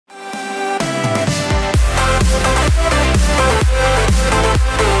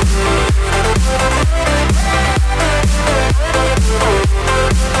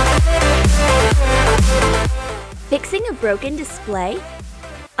broken display,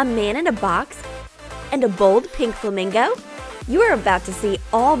 a man in a box, and a bold pink flamingo? You are about to see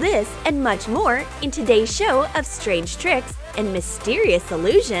all this and much more in today's show of strange tricks and mysterious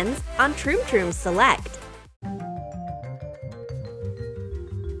illusions on Troom Troom Select.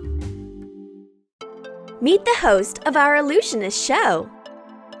 Meet the host of our illusionist show,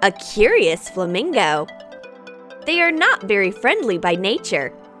 a curious flamingo. They are not very friendly by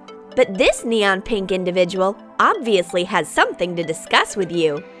nature, but this neon pink individual obviously has something to discuss with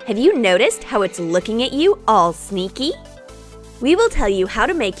you. Have you noticed how it's looking at you all sneaky? We will tell you how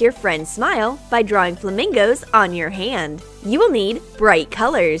to make your friend smile by drawing flamingos on your hand. You will need bright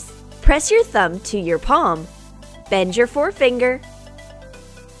colors. Press your thumb to your palm. Bend your forefinger.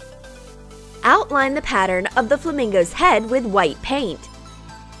 Outline the pattern of the flamingo's head with white paint.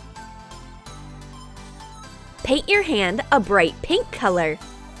 Paint your hand a bright pink color.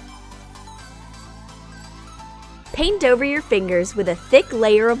 Paint over your fingers with a thick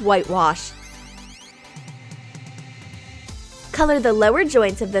layer of whitewash. Color the lower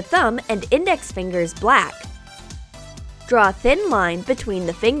joints of the thumb and index fingers black. Draw a thin line between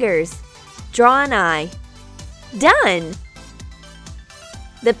the fingers. Draw an eye. Done!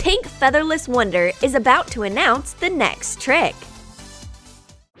 The pink featherless wonder is about to announce the next trick.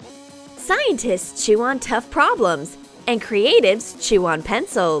 Scientists chew on tough problems, and creatives chew on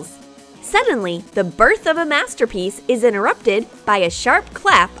pencils. Suddenly, the birth of a masterpiece is interrupted by a sharp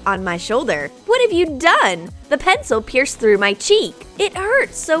clap on my shoulder. What have you done? The pencil pierced through my cheek. It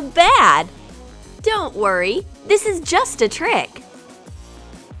hurts so bad. Don't worry, this is just a trick.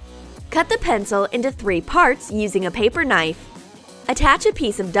 Cut the pencil into 3 parts using a paper knife. Attach a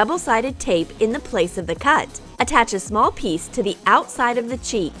piece of double-sided tape in the place of the cut. Attach a small piece to the outside of the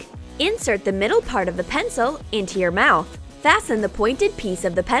cheek. Insert the middle part of the pencil into your mouth. Fasten the pointed piece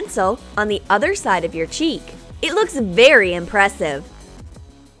of the pencil on the other side of your cheek. It looks very impressive.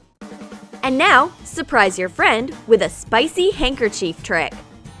 And now, surprise your friend with a spicy handkerchief trick.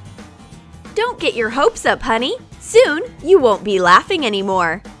 Don't get your hopes up, honey. Soon, you won't be laughing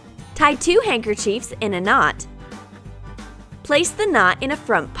anymore. Tie 2 handkerchiefs in a knot. Place the knot in a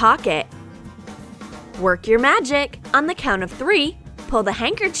front pocket. Work your magic. On the count of 3, pull the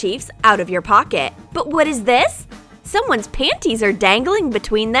handkerchiefs out of your pocket. But what is this? Someone's panties are dangling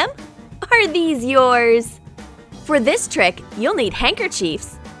between them? Are these yours? For this trick, you'll need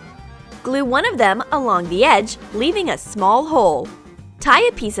handkerchiefs. Glue one of them along the edge, leaving a small hole. Tie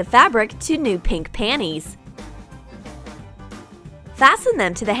a piece of fabric to new pink panties. Fasten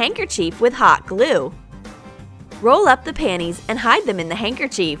them to the handkerchief with hot glue. Roll up the panties and hide them in the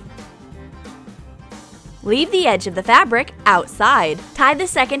handkerchief. Leave the edge of the fabric outside. Tie the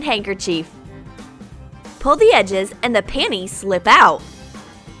second handkerchief. Pull the edges and the panties slip out.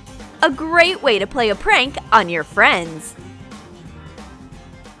 A great way to play a prank on your friends.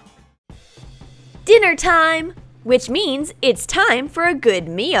 Dinner time! Which means it's time for a good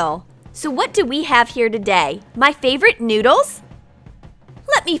meal. So what do we have here today? My favorite noodles?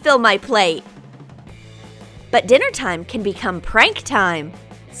 Let me fill my plate. But dinner time can become prank time.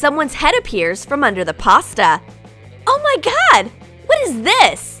 Someone's head appears from under the pasta. Oh my God! What is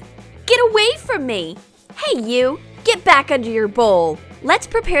this? Get away from me! Hey you! Get back under your bowl. Let's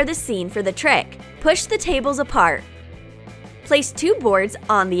prepare the scene for the trick. Push the tables apart. Place 2 boards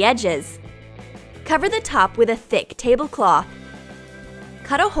on the edges. Cover the top with a thick tablecloth.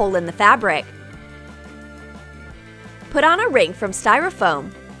 Cut a hole in the fabric. Put on a ring from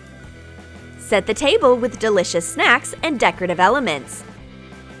Styrofoam. Set the table with delicious snacks and decorative elements.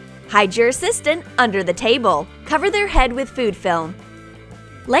 Hide your assistant under the table. Cover their head with food film.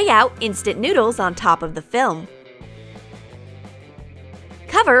 Lay out instant noodles on top of the film.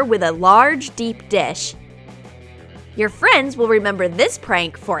 Cover with a large, deep dish. Your friends will remember this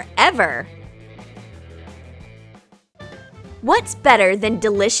prank forever. What's better than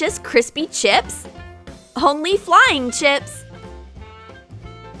delicious crispy chips? Only flying chips!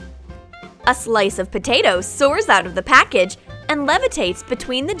 A slice of potato soars out of the package and levitates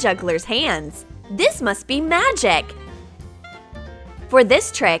between the juggler's hands. This must be magic! For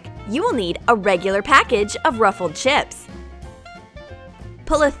this trick, you will need a regular package of ruffled chips.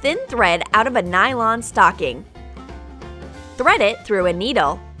 Pull a thin thread out of a nylon stocking. Thread it through a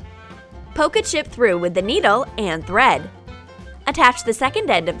needle. Poke a chip through with the needle and thread. Attach the second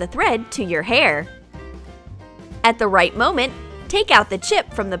end of the thread to your hair. At the right moment, take out the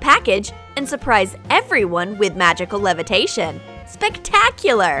chip from the package and surprise everyone with magical levitation.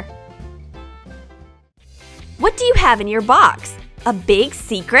 Spectacular! What do you have in your box? A big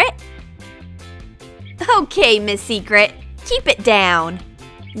secret? Okay, Miss Secret, keep it down.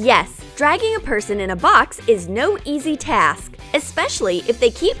 Yes, Dragging a person in a box is no easy task, especially if they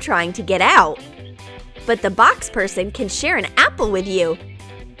keep trying to get out. But the box person can share an apple with you.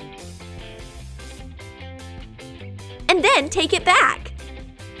 And then take it back.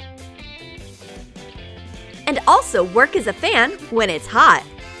 And also work as a fan when it's hot.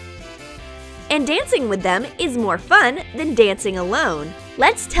 And dancing with them is more fun than dancing alone.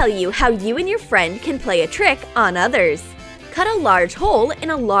 Let's tell you how you and your friend can play a trick on others. Cut a large hole in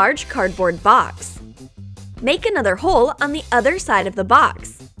a large cardboard box. Make another hole on the other side of the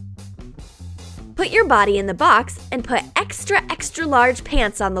box. Put your body in the box and put extra large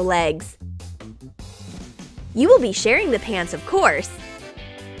pants on the legs. You will be sharing the pants, of course.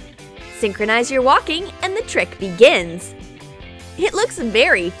 Synchronize your walking and the trick begins. It looks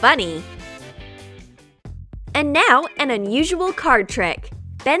very funny. And now, an unusual card trick.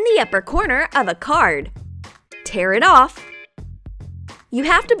 Bend the upper corner of a card. Tear it off. You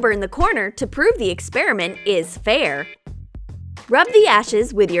have to burn the corner to prove the experiment is fair. Rub the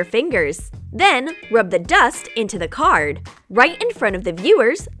ashes with your fingers. Then, rub the dust into the card. Right in front of the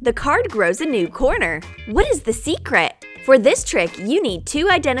viewers, the card grows a new corner. What is the secret? For this trick, you need 2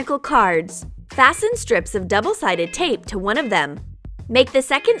 identical cards. Fasten strips of double-sided tape to one of them. Make the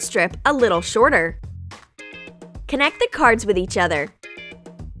second strip a little shorter. Connect the cards with each other.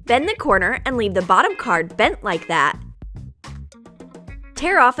 Bend the corner and leave the bottom card bent like that.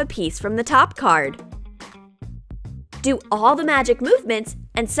 Tear off a piece from the top card. Do all the magic movements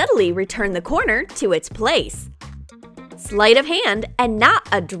and subtly return the corner to its place. Sleight of hand and not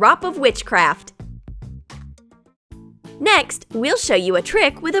a drop of witchcraft. Next, we'll show you a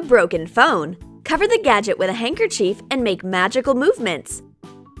trick with a broken phone. Cover the gadget with a handkerchief and make magical movements.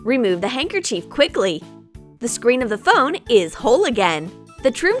 Remove the handkerchief quickly. The screen of the phone is whole again.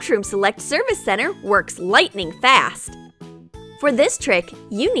 The Troom Troom Select Service Center works lightning fast. For this trick,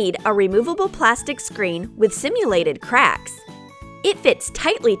 you need a removable plastic screen with simulated cracks. It fits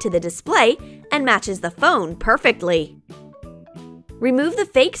tightly to the display and matches the phone perfectly. Remove the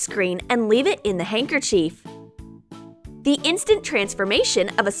fake screen and leave it in the handkerchief. The instant transformation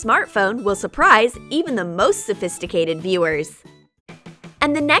of a smartphone will surprise even the most sophisticated viewers.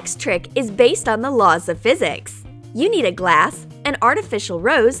 And the next trick is based on the laws of physics. You need a glass, an artificial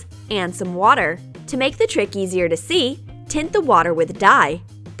rose, and some water. To make the trick easier to see, tint the water with dye.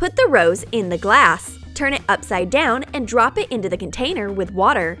 Put the rose in the glass, turn it upside down, and drop it into the container with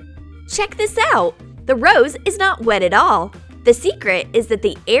water. Check this out! The rose is not wet at all. The secret is that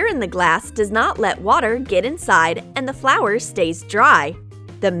the air in the glass does not let water get inside and the flower stays dry.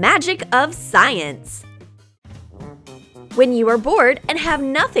 The magic of science! When you are bored and have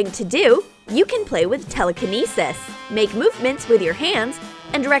nothing to do, you can play with telekinesis. Make movements with your hands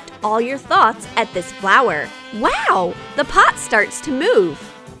and direct all your thoughts at this flower. Wow! The pot starts to move.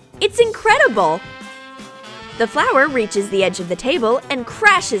 It's incredible! The flower reaches the edge of the table and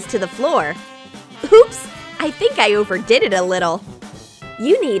crashes to the floor. Oops! I think I overdid it a little.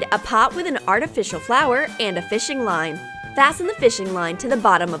 You need a pot with an artificial flower and a fishing line. Fasten the fishing line to the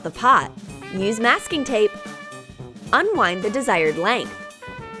bottom of the pot. Use masking tape. Unwind the desired length.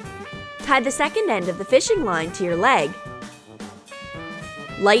 Tie the second end of the fishing line to your leg.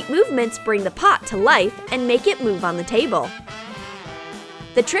 Light movements bring the pot to life and make it move on the table.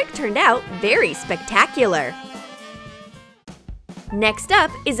 The trick turned out very spectacular. Next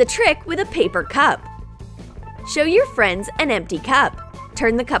up is a trick with a paper cup. Show your friends an empty cup.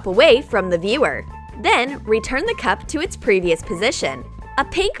 Turn the cup away from the viewer. Then return the cup to its previous position. A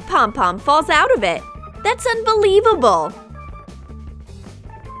pink pom-pom falls out of it. That's unbelievable!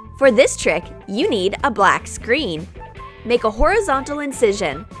 For this trick, you need a black screen. Make a horizontal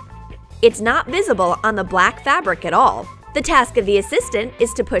incision. It's not visible on the black fabric at all. The task of the assistant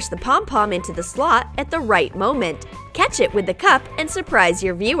is to push the pom-pom into the slot at the right moment. Catch it with the cup and surprise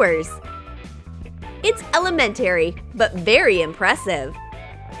your viewers. It's elementary, but very impressive.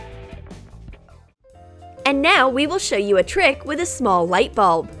 And now we will show you a trick with a small light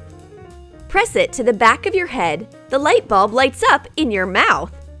bulb. Press it to the back of your head. The light bulb lights up in your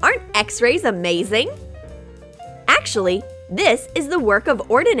mouth. Aren't X-rays amazing? Actually, this is the work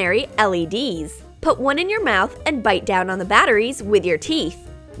of ordinary LEDs. Put one in your mouth and bite down on the batteries with your teeth.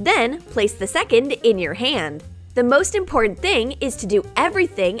 Then, place the second in your hand. The most important thing is to do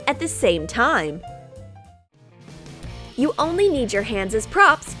everything at the same time. You only need your hands as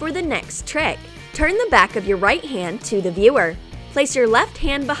props for the next trick. Turn the back of your right hand to the viewer. Place your left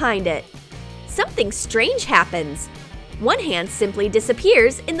hand behind it. Something strange happens. One hand simply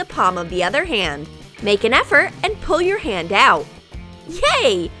disappears in the palm of the other hand. Make an effort and pull your hand out.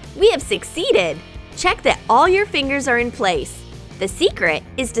 Yay! We have succeeded! Check that all your fingers are in place. The secret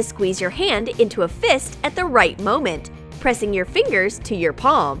is to squeeze your hand into a fist at the right moment, pressing your fingers to your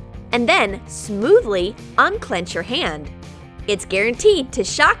palm, and then smoothly unclench your hand. It's guaranteed to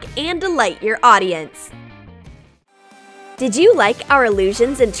shock and delight your audience. Did you like our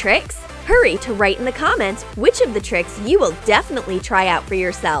illusions and tricks? Hurry to write in the comments which of the tricks you will definitely try out for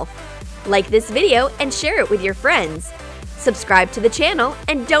yourself. Like this video and share it with your friends. Subscribe to the channel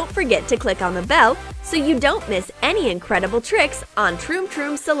and don't forget to click on the bell so you don't miss any incredible tricks on Troom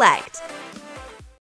Troom Select.